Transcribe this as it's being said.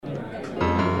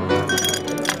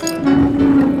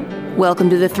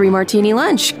Welcome to the Three Martini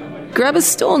Lunch. Grab a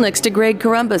stool next to Greg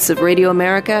Columbus of Radio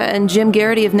America and Jim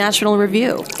Garrity of National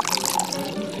Review.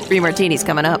 Three Martinis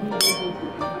coming up.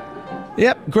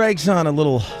 Yep, Greg's on a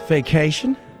little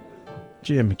vacation.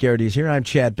 Jim Garrity's here. I'm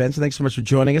Chad Benson. Thanks so much for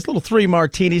joining us. Little Three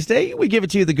Martinis Day. We give it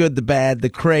to you the good, the bad, the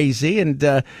crazy.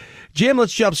 And Jim,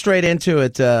 let's jump straight into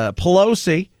it.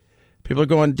 Pelosi. People are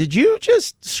going, did you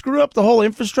just screw up the whole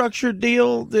infrastructure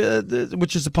deal?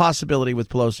 Which is a possibility with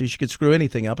Pelosi. She could screw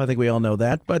anything up. I think we all know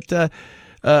that. But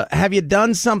have you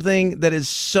done something that is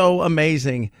so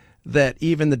amazing that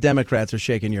even the Democrats are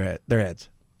shaking their heads?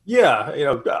 Yeah,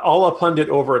 Alla Pundit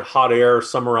over at Hot Air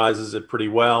summarizes it pretty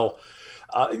well.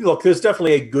 Look, there's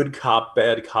definitely a good cop,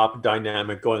 bad cop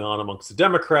dynamic going on amongst the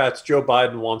Democrats. Joe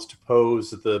Biden wants to pose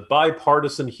the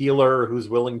bipartisan healer who's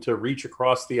willing to reach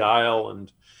across the aisle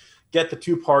and get the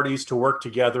two parties to work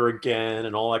together again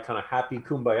and all that kind of happy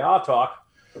kumbaya talk.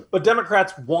 But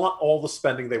Democrats want all the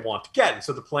spending they want to get. And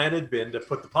so the plan had been to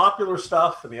put the popular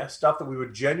stuff and the stuff that we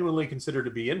would genuinely consider to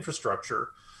be infrastructure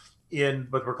in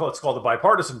what's called the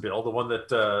bipartisan bill, the one that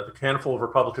the handful of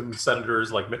Republican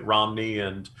senators like Mitt Romney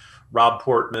and Rob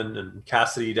Portman and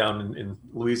Cassidy down in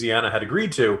Louisiana had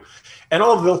agreed to. And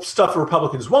all of the stuff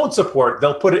Republicans won't support,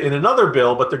 they'll put it in another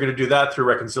bill, but they're going to do that through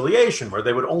reconciliation, where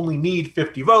they would only need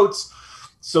 50 votes.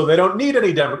 So they don't need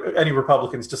any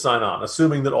Republicans to sign on,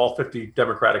 assuming that all 50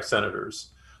 Democratic senators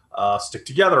stick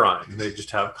together on it. And they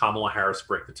just have Kamala Harris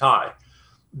break the tie.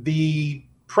 The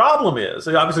problem is,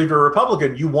 obviously, if you're a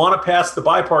Republican, you want to pass the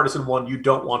bipartisan one. You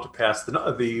don't want to pass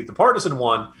the partisan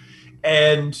one.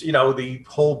 And, the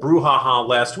whole brouhaha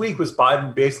last week was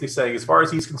Biden basically saying, as far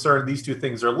as he's concerned, these two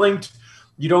things are linked.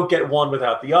 You don't get one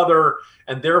without the other.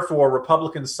 And therefore,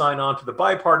 Republicans sign on to the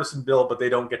bipartisan bill, but they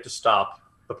don't get to stop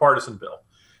the partisan bill.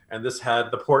 And this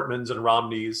had the Portmans and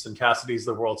Romneys and Cassidys of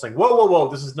the world saying, whoa,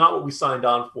 this is not what we signed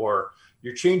on for.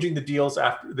 You're changing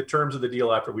the terms of the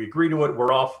deal after we agree to it.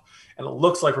 We're off. And it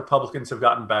looks like Republicans have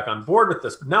gotten back on board with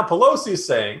this. But now Pelosi is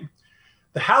saying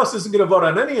the House isn't going to vote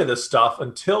on any of this stuff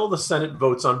until the Senate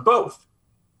votes on both,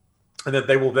 and that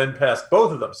they will then pass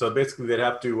both of them. So basically, they'd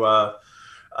have to,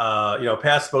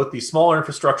 pass both the smaller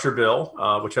infrastructure bill,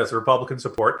 which has Republican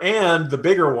support, and the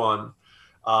bigger one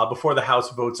before the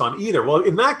House votes on either. Well,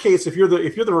 in that case, if you're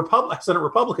the Senate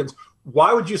Republicans,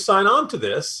 why would you sign on to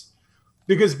this?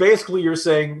 Because basically, you're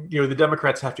saying the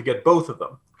Democrats have to get both of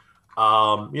them.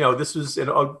 This was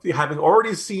having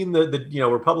already seen the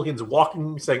Republicans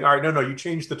walking, saying, all right, no, you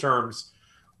changed the terms.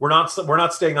 We're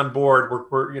not staying on board.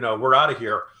 We're out of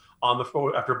here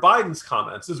after Biden's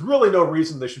comments. There's really no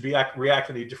reason they should be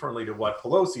reacting any differently to what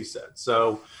Pelosi said.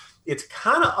 So it's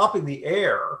kind of up in the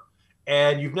air.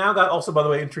 And you've now got also, by the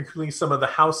way, interestingly, some of the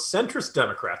House centrist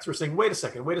Democrats who are saying, wait a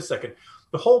second.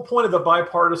 The whole point of the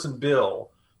bipartisan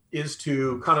bill is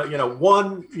to kind of,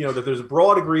 that there's a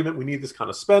broad agreement. We need this kind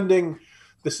of spending.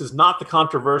 This is not the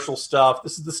controversial stuff.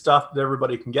 This is the stuff that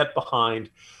everybody can get behind.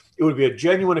 It would be a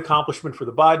genuine accomplishment for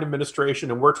the Biden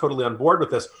administration, and we're totally on board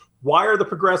with this. Why are the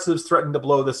progressives threatening to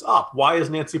blow this up? Why is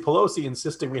Nancy Pelosi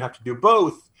insisting we have to do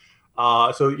both?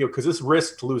 Because this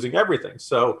risks losing everything.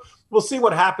 So we'll see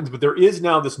what happens. But there is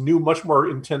now this new, much more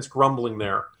intense grumbling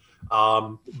there.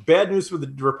 Bad news for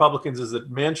the Republicans is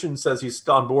that Manchin says he's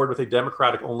on board with a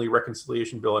Democratic-only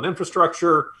reconciliation bill on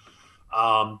infrastructure.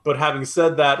 But having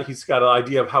said that, he's got an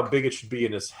idea of how big it should be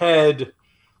in his head.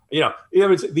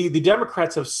 The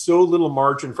Democrats have so little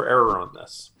margin for error on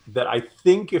this that I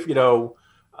think if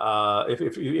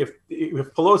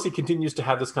Pelosi continues to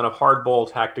have this kind of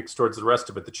hardball tactics towards the rest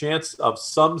of it, the chance of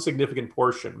some significant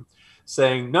portion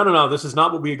saying, no, this is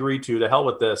not what we agreed to hell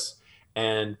with this,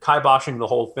 and kiboshing the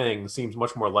whole thing seems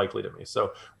much more likely to me.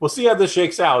 So we'll see how this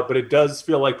shakes out, but it does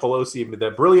feel like Pelosi,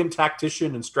 the brilliant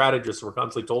tactician and strategist we're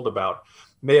constantly told about,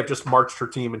 may have just marched her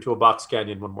team into a box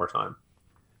canyon one more time.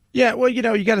 Yeah, well, you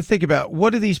got to think about,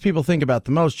 what do these people think about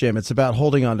the most, Jim? It's about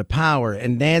holding on to power.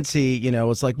 And Nancy,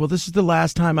 it's like, well, this is the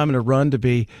last time I'm going to run to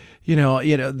be,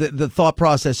 the thought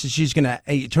process is she's going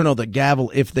to turn on the gavel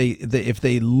if they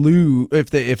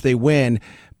win.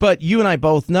 But you and I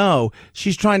both know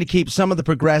she's trying to keep some of the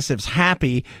progressives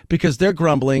happy because they're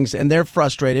grumblings and they're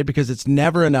frustrated because it's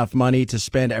never enough money to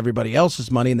spend everybody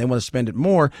else's money and they want to spend it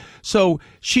more. So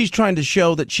she's trying to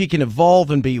show that she can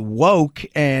evolve and be woke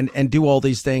and do all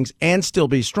these things and still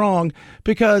be strong,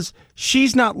 because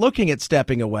she's not looking at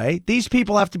stepping away. These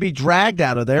people have to be dragged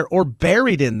out of there or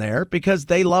buried in there because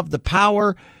they love the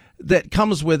power that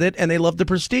comes with it and they love the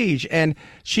prestige. And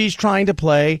she's trying to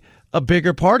play a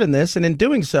bigger part in this, and in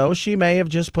doing so, she may have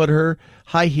just put her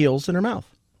high heels in her mouth.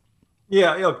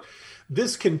 Yeah,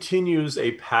 this continues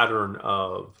a pattern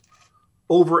of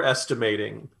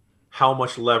overestimating how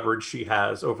much leverage she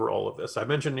has over all of this. I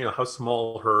mentioned, how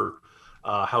small her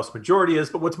House majority is,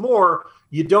 but what's more,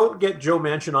 you don't get Joe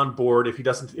Manchin on board if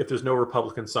there's no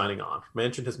Republican signing on.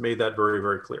 Manchin has made that very,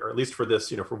 very clear, at least for this,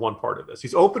 for one part of this.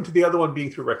 He's open to the other one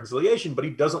being through reconciliation, but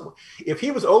he doesn't. If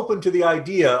he was open to the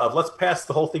idea of let's pass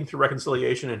the whole thing through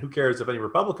reconciliation and who cares if any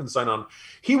Republicans sign on,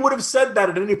 he would have said that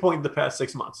at any point in the past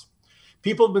 6 months.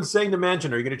 People have been saying to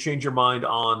Manchin, are you going to change your mind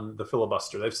on the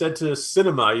filibuster? They've said to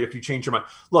Sinema, if you change your mind.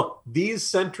 Look, these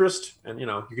centrist, and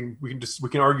we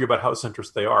can argue about how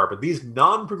centrist they are, but these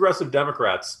non-progressive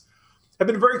Democrats have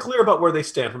been very clear about where they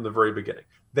stand from the very beginning.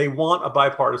 They want a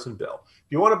bipartisan bill. If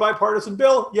you want a bipartisan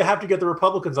bill, you have to get the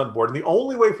Republicans on board. And the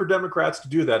only way for Democrats to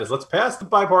do that is let's pass the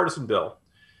bipartisan bill,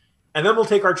 and then we'll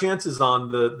take our chances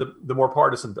on the more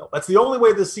partisan bill. That's the only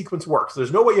way this sequence works.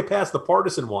 There's no way you pass the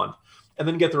partisan one and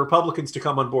then get the Republicans to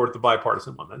come on board with the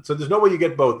bipartisan one. And so there's no way you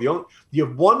get both. You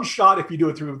have one shot if you do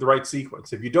it through the right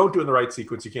sequence. If you don't do it in the right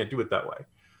sequence, you can't do it that way.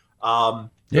 I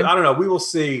don't know. We will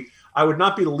see. I would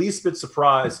not be the least bit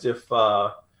surprised if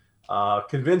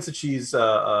convinced that she's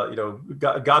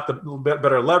got the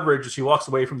better leverage as she walks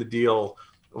away from the deal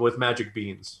with magic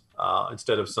beans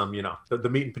instead of some the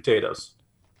meat and potatoes.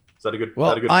 Is that a good?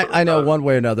 Well, I know one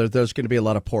way or another there's going to be a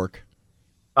lot of pork.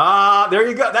 There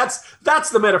you go. That's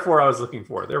the metaphor I was looking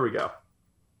for. There we go.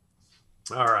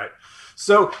 All right.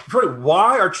 So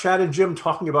why are Chad and Jim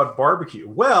talking about barbecue?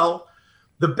 Well,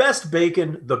 the best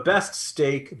bacon, the best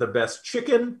steak, the best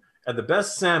chicken, and the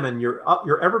best salmon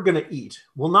you're ever going to eat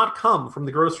will not come from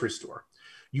the grocery store.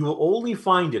 You will only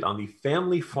find it on the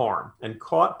family farm and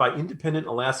caught by independent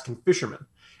Alaskan fishermen.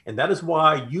 And that is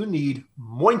why you need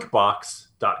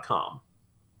moinkbox.com.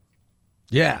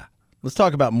 Yeah. Let's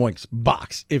talk about Moink's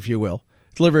Box, if you will.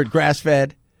 Delivered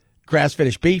grass-fed,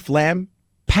 grass-finished beef, lamb,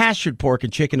 pastured pork,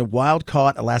 and chicken, and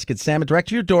wild-caught Alaskan salmon direct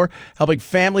to your door, helping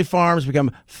family farms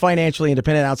become financially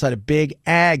independent outside of big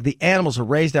ag. The animals are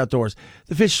raised outdoors.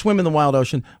 The fish swim in the wild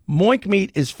ocean. Moink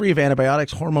meat is free of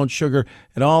antibiotics, hormone sugar,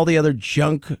 and all the other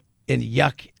junk and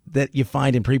yuck that you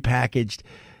find in prepackaged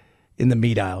in the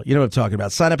meat aisle. You know what I'm talking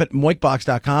about. Sign up at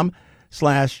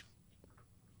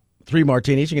moinkbox.com/3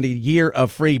 martinis. You're going to get a year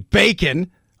of free bacon.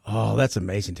 Oh, that's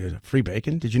amazing, dude. Free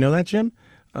bacon. Did you know that, Jim?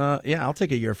 Yeah, I'll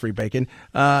take a year of free bacon.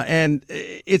 And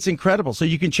it's incredible. So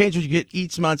you can change what you get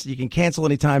each month. You can cancel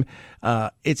anytime.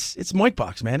 It's Moink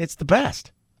Box, man. It's the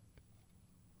best.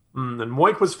 And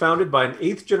Moink was founded by an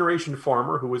 8th-generation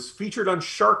farmer who was featured on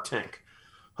Shark Tank.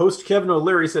 Host Kevin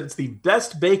O'Leary said it's the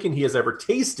best bacon he has ever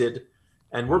tasted,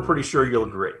 and we're pretty sure you'll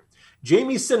agree.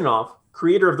 Jamie Sinanoff,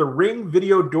 creator of the Ring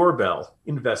video doorbell,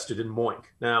 invested in Moink.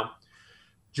 Now,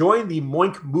 join the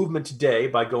Moink movement today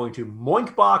by going to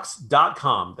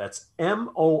moinkbox.com. That's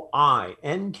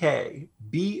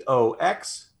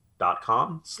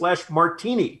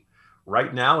moinkbox.com/martini.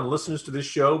 Right now, and listeners to this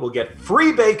show will get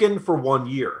free bacon for 1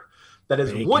 year. That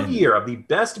is bacon. 1 year of the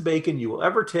best bacon you will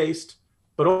ever taste,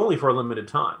 but only for a limited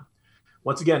time.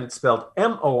 Once again, it's spelled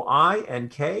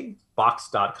MOINK,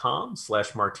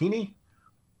 box.com/martini,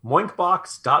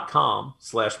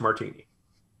 moinkbox.com/martini.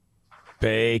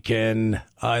 Bacon.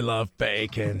 I love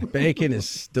bacon. Bacon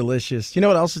is delicious. You know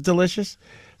what else is delicious?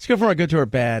 Let's go from our good to our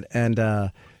bad. And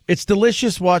it's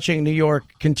delicious watching New York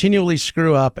continually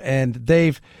screw up. And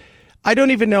I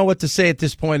don't even know what to say at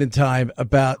this point in time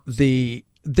about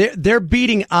they're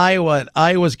beating Iowa at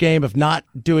Iowa's game of not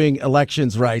doing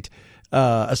elections right,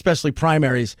 especially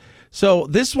primaries. So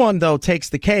this one, though, takes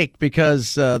the cake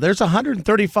because there's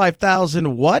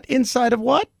 135,000 what inside of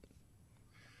what?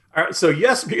 All right. So,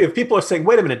 yes, if people are saying,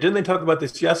 wait a minute, didn't they talk about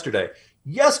this yesterday?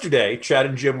 Yesterday, Chad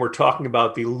and Jim were talking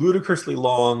about the ludicrously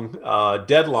long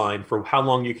deadline for how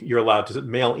long you're allowed to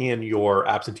mail in your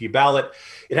absentee ballot.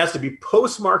 It has to be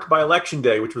postmarked by Election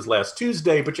Day, which was last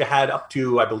Tuesday, but you had up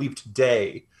to, I believe,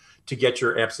 today to get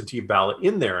your absentee ballot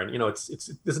in there. And,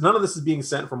 none of this is being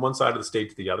sent from one side of the state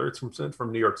to the other. It's sent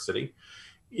from New York City.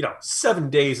 7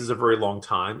 days is a very long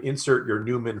time. Insert your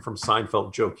Newman from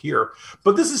Seinfeld joke here.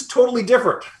 But this is totally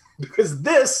different because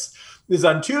this is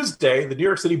on Tuesday. The New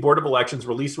York City Board of Elections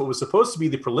released what was supposed to be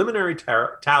the preliminary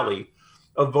tally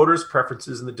of voters'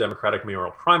 preferences in the Democratic mayoral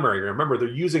primary. Remember, they're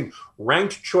using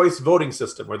ranked choice voting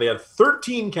system where they had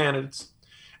 13 candidates.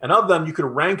 And of them, you could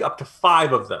rank up to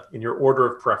 5 of them in your order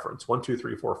of preference, 1, 2,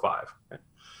 3, 4, 5. Okay.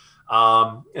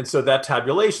 And so that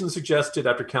tabulation suggested,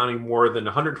 after counting more than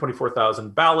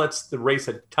 124,000 ballots, the race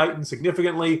had tightened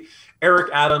significantly.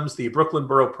 Eric Adams, the Brooklyn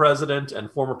Borough president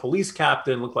and former police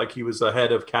captain, looked like he was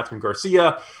ahead of Catherine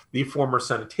Garcia, the former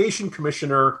sanitation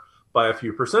commissioner, by a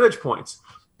few percentage points.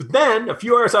 But then, a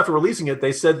few hours after releasing it,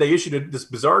 they said they issued this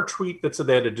bizarre tweet that said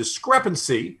they had a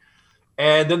discrepancy,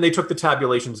 and then they took the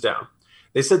tabulations down.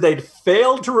 They said they'd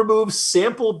failed to remove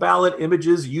sample ballot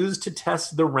images used to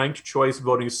test the ranked choice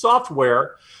voting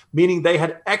software, meaning they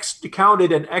had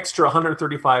counted an extra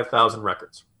 135,000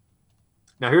 records.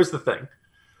 Now, here's the thing.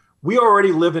 We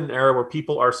already live in an era where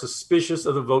people are suspicious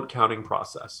of the vote counting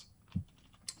process.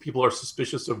 People are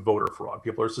suspicious of voter fraud.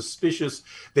 People are suspicious.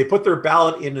 They put their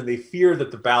ballot in and they fear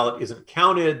that the ballot isn't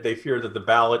counted. They fear that the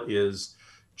ballot is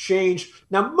changed.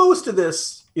 Now, most of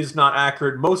this is not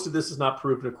accurate. Most of this is not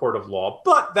proven in a court of law.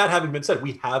 But that having been said,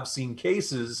 we have seen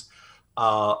cases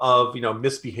of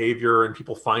misbehavior and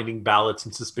people finding ballots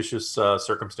in suspicious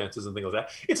circumstances and things like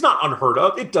that. It's not unheard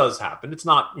of. It does happen. It's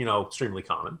not extremely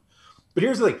common. But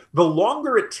here's the thing: the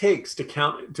longer it takes to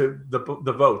count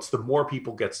the votes, the more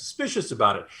people get suspicious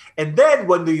about it. And then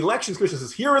when the election commission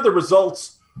says, "Here are the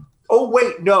results," oh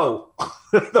wait, no,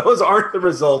 those aren't the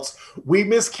results. We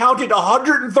miscounted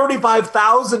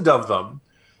 135,000 of them.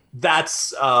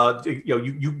 That's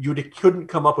you couldn't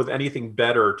come up with anything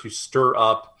better to stir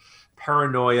up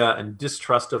paranoia and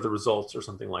distrust of the results or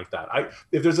something like that.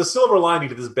 If there's a silver lining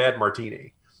to this bad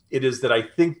martini, it is that I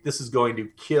think this is going to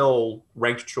kill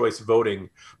ranked choice voting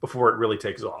before it really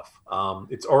takes off.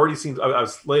 It's already seems. I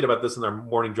was late about this in our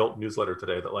Morning Jolt newsletter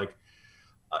today. That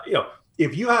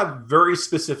if you have very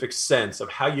specific sense of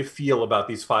how you feel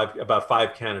about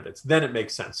five candidates, then it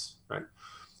makes sense, right?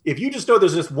 If you just know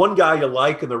there's just one guy you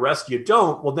like and the rest you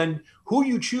don't, well, then who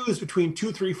you choose between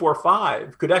 2, 3, 4,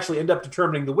 5 could actually end up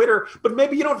determining the winner. But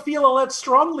maybe you don't feel all that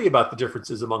strongly about the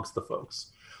differences amongst the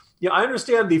folks. I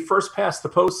understand the first past the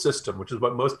post system, which is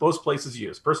what most places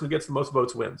use. Person who gets the most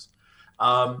votes wins.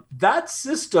 That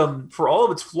system, for all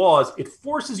of its flaws, it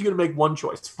forces you to make one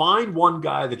choice. Find one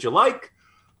guy that you like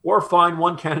or find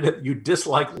one candidate you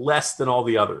dislike less than all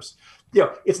the others.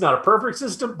 It's not a perfect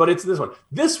system, but it's this one.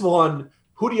 This one,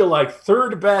 who do you like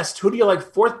third best? Who do you like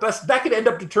fourth best? That could end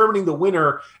up determining the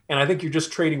winner. And I think you're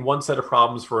just trading one set of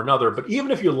problems for another. But even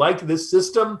if you like this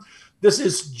system, this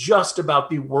is just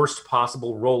about the worst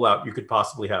possible rollout you could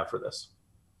possibly have for this.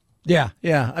 Yeah.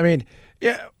 I mean,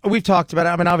 we've talked about it.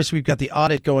 I mean, obviously, we've got the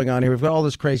audit going on here. We've got all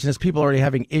this craziness. People already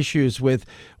having issues with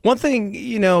one thing,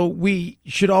 we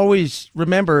should always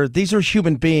remember these are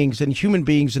human beings, and human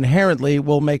beings inherently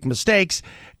will make mistakes.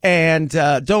 And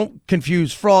don't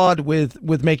confuse fraud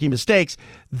with making mistakes.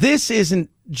 This isn't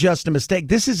just a mistake.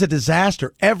 This is a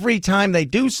disaster. Every time they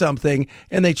do something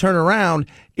and they turn around,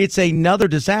 it's another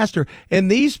disaster. And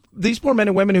these poor men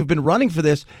and women who've been running for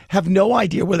this have no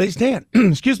idea where they stand.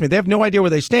 Excuse me. They have no idea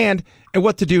where they stand and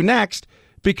what to do next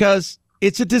because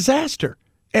it's a disaster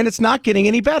and it's not getting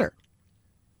any better.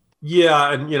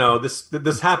 Yeah, and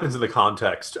this happens in the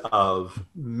context of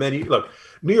many. Look,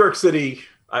 New York City.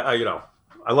 I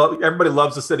love. Everybody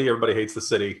loves the city. Everybody hates the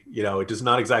city. It does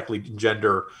not exactly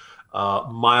engender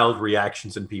mild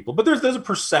reactions in people. But there's a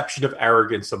perception of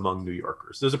arrogance among New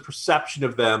Yorkers. There's a perception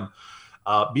of them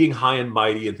being high and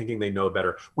mighty and thinking they know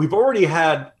better. We've already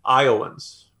had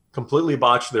Iowans completely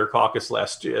botch their caucus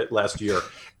last year,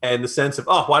 and the sense of,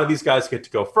 why do these guys get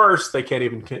to go first? They can't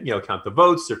even count the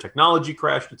votes. Their technology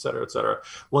crashed, et cetera, et cetera.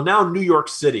 Well, now New York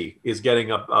City is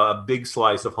getting a big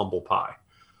slice of humble pie.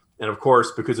 And of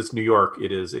course, because it's New York,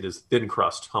 it is thin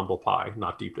crust humble pie,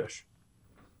 not deep dish.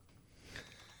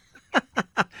 Do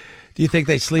you think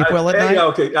they sleep well at night? Yeah,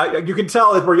 okay. You can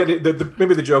tell that we're getting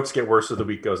maybe the jokes get worse as the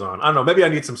week goes on. I don't know. Maybe I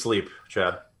need some sleep,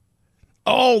 Chad.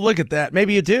 Oh, look at that.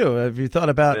 Maybe you do. Have you thought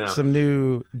about some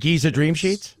new Giza Dream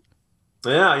Sheets?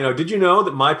 Yeah. Did you know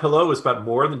that MyPillow is about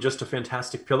more than just a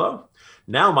fantastic pillow?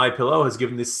 Now MyPillow has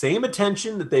given the same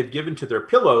attention that they've given to their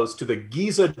pillows to the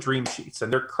Giza Dream Sheets.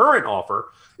 And their current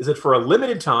offer is that for a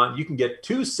limited time, you can get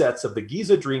 2 sets of the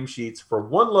Giza Dream Sheets for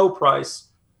one low price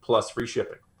plus free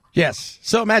shipping. Yes.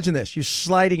 So imagine this. You're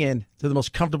sliding in to the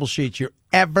most comfortable sheets you're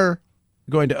ever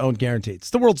going to own, guaranteed. It's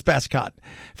the world's best cotton.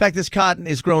 In fact, this cotton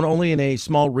is grown only in a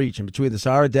small region between the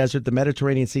Sahara Desert, the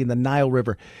Mediterranean Sea, and the Nile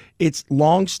River. It's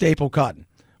long staple cotton.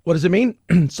 What does it mean?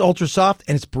 It's ultra soft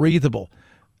and it's breathable.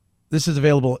 This is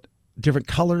available in different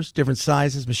colors, different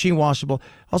sizes, machine washable.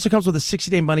 Also comes with a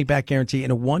 60-day money-back guarantee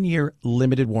and a 1-year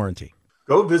limited warranty.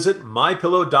 Go visit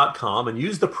mypillow.com and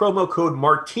use the promo code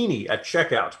Martini at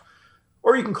checkout.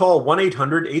 Or you can call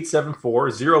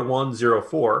 1-800-874-0104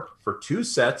 for 2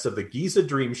 sets of the Giza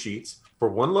Dream Sheets for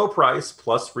one low price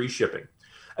plus free shipping.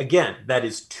 Again, that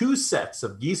is 2 sets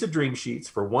of Giza Dream Sheets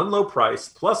for one low price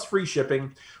plus free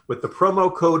shipping with the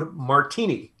promo code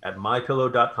Martini at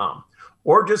mypillow.com.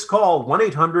 Or just call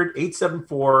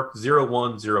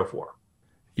 1-800-874-0104.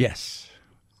 Yes.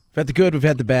 We've had the good, we've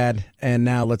had the bad, and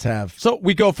now let's have. So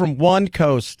we go from one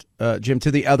coast, Jim,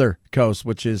 to the other coast,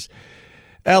 which is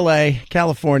L.A.,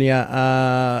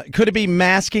 California. Could it be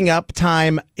masking up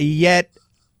time yet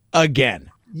again.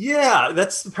 Yeah,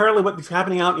 that's apparently what's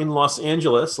happening out in Los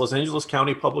Angeles. Los Angeles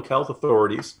County public health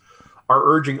authorities are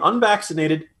urging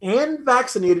unvaccinated and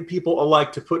vaccinated people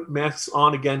alike to put masks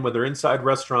on again when they're inside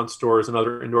restaurant stores and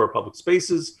other indoor public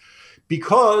spaces,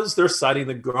 because they're citing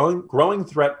the growing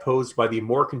threat posed by the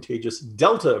more contagious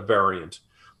Delta variant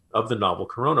of the novel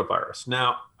coronavirus.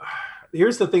 Now,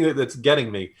 here's the thing that's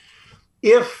getting me.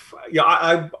 If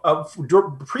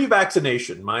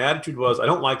pre-vaccination, my attitude was I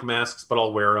don't like masks, but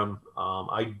I'll wear them.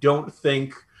 I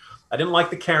didn't like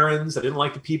the Karens. I didn't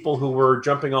like the people who were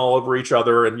jumping all over each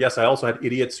other. And yes, I also had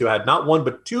idiots who had not one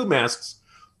but two masks,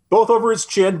 both over his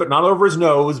chin, but not over his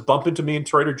nose, bump into me in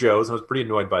Trader Joe's. I was pretty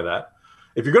annoyed by that.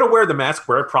 If you're going to wear the mask,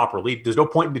 wear it properly. There's no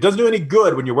point. It doesn't do any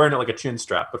good when you're wearing it like a chin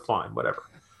strap, but fine, whatever.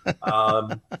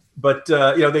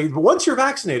 Once you're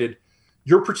vaccinated,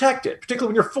 you're protected, particularly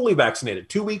when you're fully vaccinated.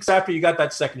 2 weeks after you got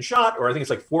that second shot, or I think it's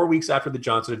like 4 weeks after the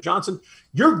Johnson & Johnson,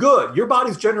 you're good. Your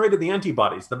body's generated the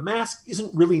antibodies. The mask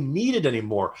isn't really needed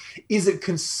anymore. Is it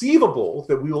conceivable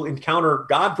that we will encounter,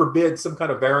 God forbid, some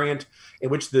kind of variant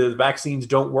in which the vaccines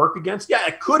don't work against? Yeah,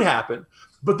 it could happen.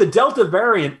 But the Delta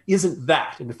variant isn't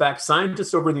that. In fact,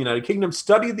 scientists over in the United Kingdom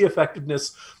studied the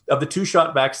effectiveness of the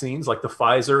two-shot vaccines like the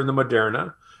Pfizer and the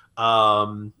Moderna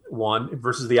one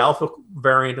versus the Alpha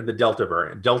variant and the Delta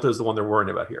variant. Delta is the one they're worrying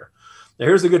about here. Now,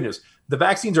 here's the good news. The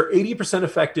vaccines are 80%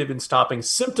 effective in stopping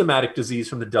symptomatic disease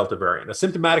from the Delta variant. Now,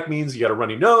 symptomatic means you got a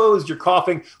runny nose, you're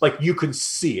coughing, like you can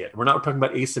see it. We're not talking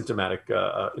about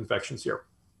asymptomatic infections here.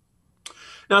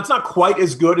 Now, it's not quite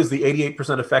as good as the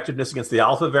 88% effectiveness against the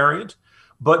Alpha variant.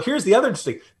 But here's the other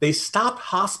interesting. They stopped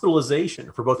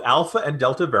hospitalization for both Alpha and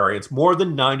Delta variants more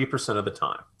than 90% of the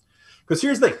time. Because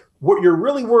here's the thing, what you're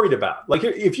really worried about, like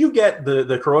if you get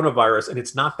the coronavirus and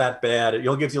it's not that bad, it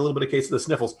only gives you a little bit of case of the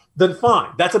sniffles, then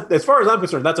fine. As far as I'm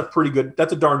concerned, that's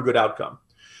a darn good outcome,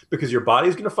 because your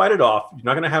body's going to fight it off. You're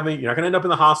not going to end up in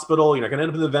the hospital. You're not going to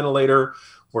end up in the ventilator.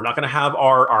 We're not going to have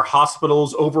our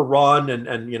hospitals overrun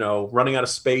and running out of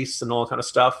space and all that kind of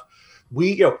stuff.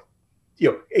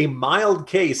 A mild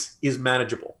case is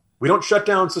manageable. We don't shut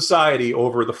down society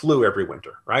over the flu every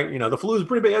winter, right? The flu is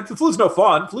pretty bad. The flu's no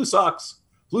fun. Flu sucks.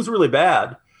 Flu's really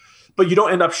bad. But you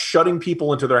don't end up shutting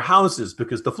people into their houses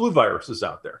because the flu virus is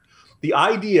out there. The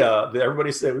idea that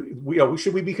everybody said,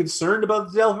 should we be concerned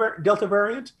about the Delta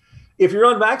variant? If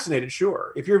you're unvaccinated,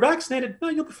 sure. If you're vaccinated, no,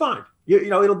 you'll be fine.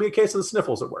 It'll be a case of the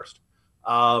sniffles at worst.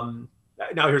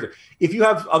 Now, here's it. If you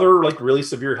have other like really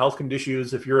severe health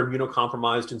conditions, if you're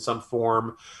immunocompromised in some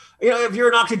form, if you're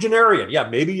an octogenarian, yeah,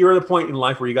 maybe you're at a point in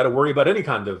life where you got to worry about any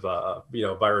kind of,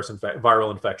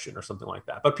 viral infection or something like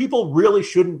that. But people really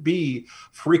shouldn't be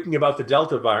freaking about the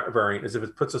Delta variant as if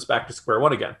it puts us back to square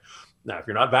one again. Now, if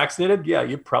you're not vaccinated, yeah,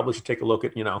 you probably should take a look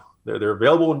at, they're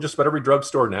available in just about every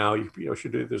drugstore now. You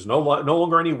should do. There's no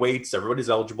longer any waits.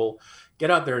 Everybody's eligible. Get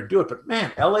out there and do it. But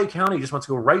man, LA County just wants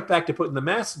to go right back to putting the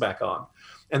masks back on.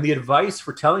 And the advice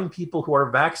for telling people who are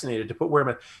vaccinated to wear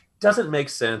masks doesn't make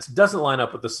sense, doesn't line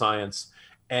up with the science.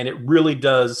 And it really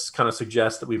does kind of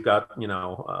suggest that we've got,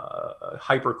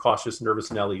 hyper cautious, nervous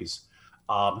Nellies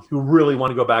who really want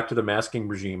to go back to the masking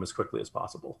regime as quickly as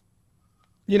possible.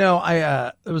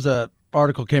 There was a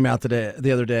article came out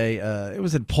the other day. It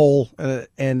was a poll,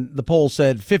 and the poll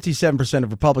said 57%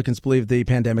 of Republicans believe the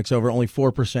pandemic's over. Only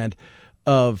 4%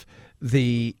 of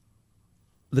the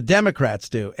Democrats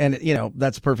do. And,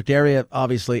 that's a perfect area.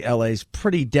 Obviously, LA's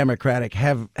pretty Democratic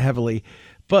heavily.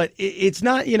 But it's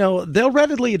not, they'll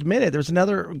readily admit it. There's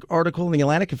another article in The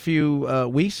Atlantic a few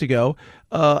weeks ago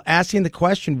asking the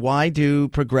question, why do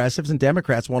progressives and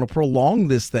Democrats want to prolong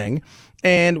this thing?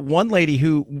 And one lady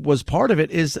who was part of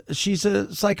it she's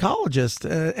a psychologist.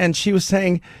 And she was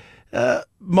saying,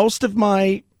 most of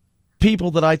my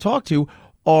people that I talk to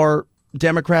are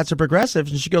Democrats or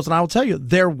progressives. And she goes, and I will tell you,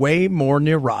 they're way more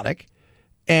neurotic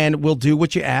and will do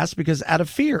what you ask because out of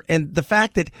fear. And the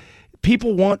fact that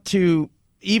people want to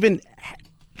even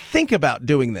think about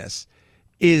doing this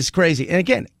is crazy. And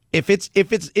again, if it's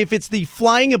the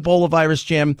flying Ebola virus,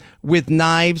 Jim, with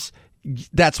knives,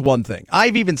 that's one thing.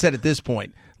 I've even said at this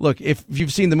point, look, if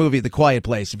you've seen the movie The Quiet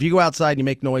Place, if you go outside and you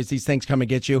make noise, these things come and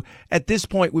get you. At this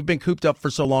point, we've been cooped up for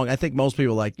so long. I think most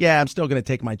people are like, yeah, I'm still going to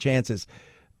take my chances.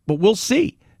 But we'll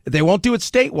see. They won't do it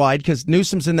statewide because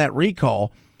Newsom's in that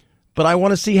recall. But I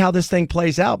want to see how this thing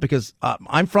plays out because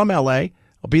I'm from L.A.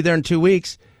 I'll be there in 2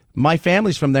 weeks. My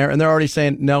family's from there, and they're already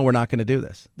saying, no, we're not going to do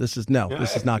this. This is not going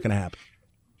to happen.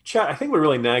 Chad, I think what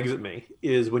really nags at me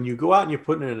is when you go out and you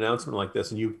put in an announcement like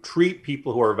this and you treat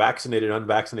people who are vaccinated and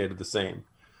unvaccinated the same,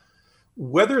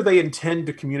 whether they intend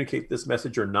to communicate this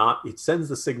message or not, it sends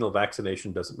the signal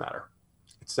vaccination doesn't matter.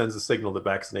 It sends a signal that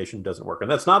vaccination doesn't work. And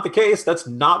that's not the case. That's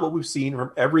not what we've seen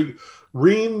from every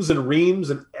reams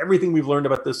and everything we've learned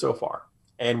about this so far.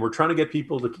 And we're trying to get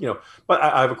people to, but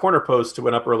I have a corner post that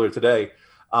went up earlier today.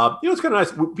 It's kind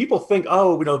of nice. People think,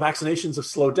 vaccinations have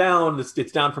slowed down.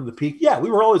 It's down from the peak. Yeah, we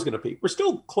were always going to peak. We're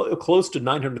still close to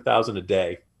 900,000 a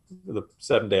day, the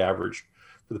 7-day average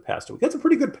for the past week. That's a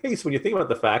pretty good pace when you think about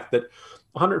the fact that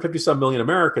 150-some million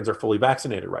Americans are fully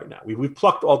vaccinated right now. We've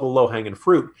plucked all the low-hanging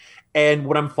fruit. And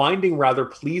what I'm finding rather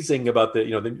pleasing about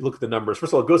look at the numbers.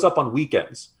 First of all, it goes up on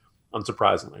weekends,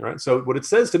 unsurprisingly, right? So what it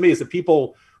says to me is that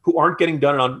people who aren't getting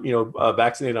done on,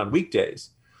 vaccinated on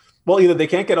weekdays, well, either they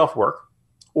can't get off work,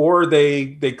 or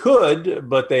they could,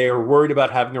 but they are worried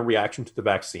about having a reaction to the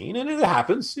vaccine. And it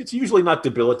happens. It's usually not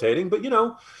debilitating, but,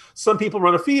 some people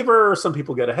run a fever, some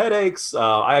people get headaches.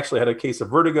 I actually had a case of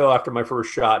vertigo after my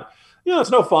first shot.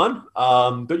 It's no fun.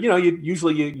 But,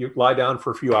 you lie down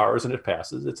for a few hours and it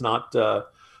passes. It's not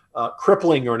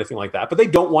crippling or anything like that. But they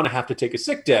don't want to have to take a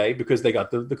sick day because they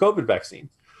got the COVID vaccine.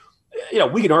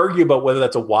 We can argue about whether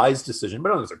that's a wise decision, but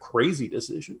I don't think it's a crazy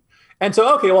decision. And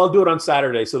so, okay, well, I'll do it on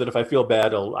Saturday so that if I feel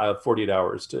bad, I have 48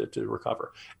 hours to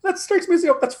recover. That strikes me as,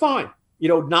 that's fine.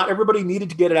 Not everybody needed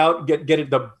to get it out, get it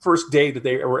the first day that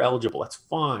they were eligible. That's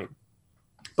fine.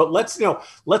 But let's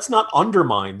not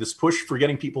undermine this push for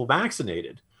getting people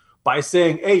vaccinated by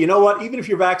saying, hey, you know what? Even if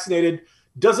you're vaccinated,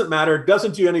 doesn't matter,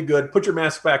 doesn't do you any good. Put your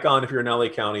mask back on if you're in LA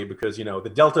County because,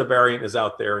 the Delta variant is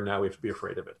out there and now we have to be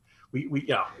afraid of it.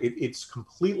 It's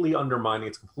completely undermining.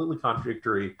 It's completely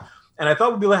contradictory. And I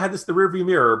thought we had this in the rearview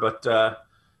mirror, but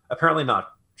apparently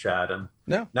not, Chad. And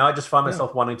now I just find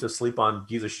myself wanting to sleep on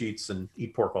Giza sheets and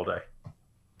eat pork all day.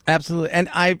 Absolutely. And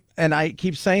I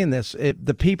keep saying this.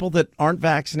 The people that aren't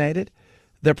vaccinated,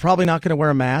 they're probably not going to wear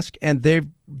a mask, and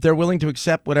they're willing to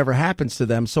accept whatever happens to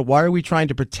them. So why are we trying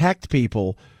to protect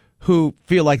people who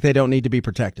feel like they don't need to be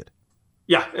protected?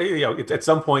 Yeah, at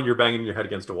some point you're banging your head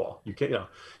against a wall. You can't,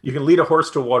 you can lead a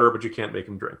horse to water, but you can't make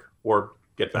him drink or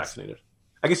get vaccinated.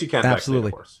 I guess you can't vaccinate a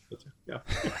horse. Yeah.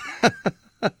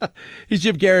 He's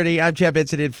Jim Garrity. I'm Chad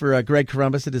Benson in for Greg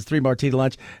Corombos. It is 3 Martini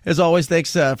Lunch. As always,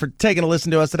 thanks for taking a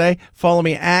listen to us today. Follow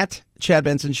me at Chad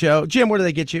Benson Show. Jim, where do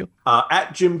they get you?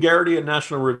 At Jim Garrity at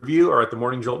National Review, or at the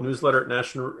Morning Jolt newsletter at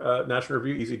National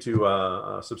Review. Easy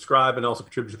to subscribe and also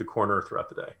contribute to the corner throughout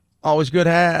the day. Always good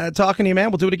talking to you,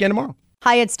 man. We'll do it again tomorrow.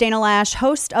 Hi, it's Dana Lash,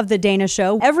 host of The Dana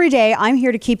Show. Every day, I'm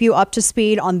here to keep you up to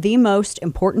speed on the most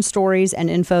important stories and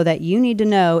info that you need to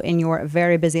know in your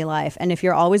very busy life. And if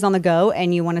you're always on the go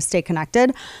and you want to stay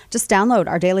connected, just download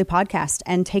our daily podcast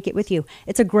and take it with you.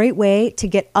 It's a great way to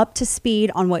get up to speed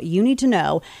on what you need to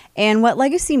know and what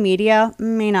legacy media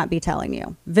may not be telling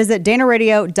you. Visit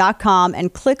danaradio.com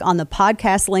and click on the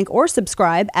podcast link or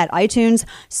subscribe at iTunes,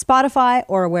 Spotify,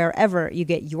 or wherever you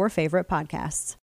get your favorite podcasts.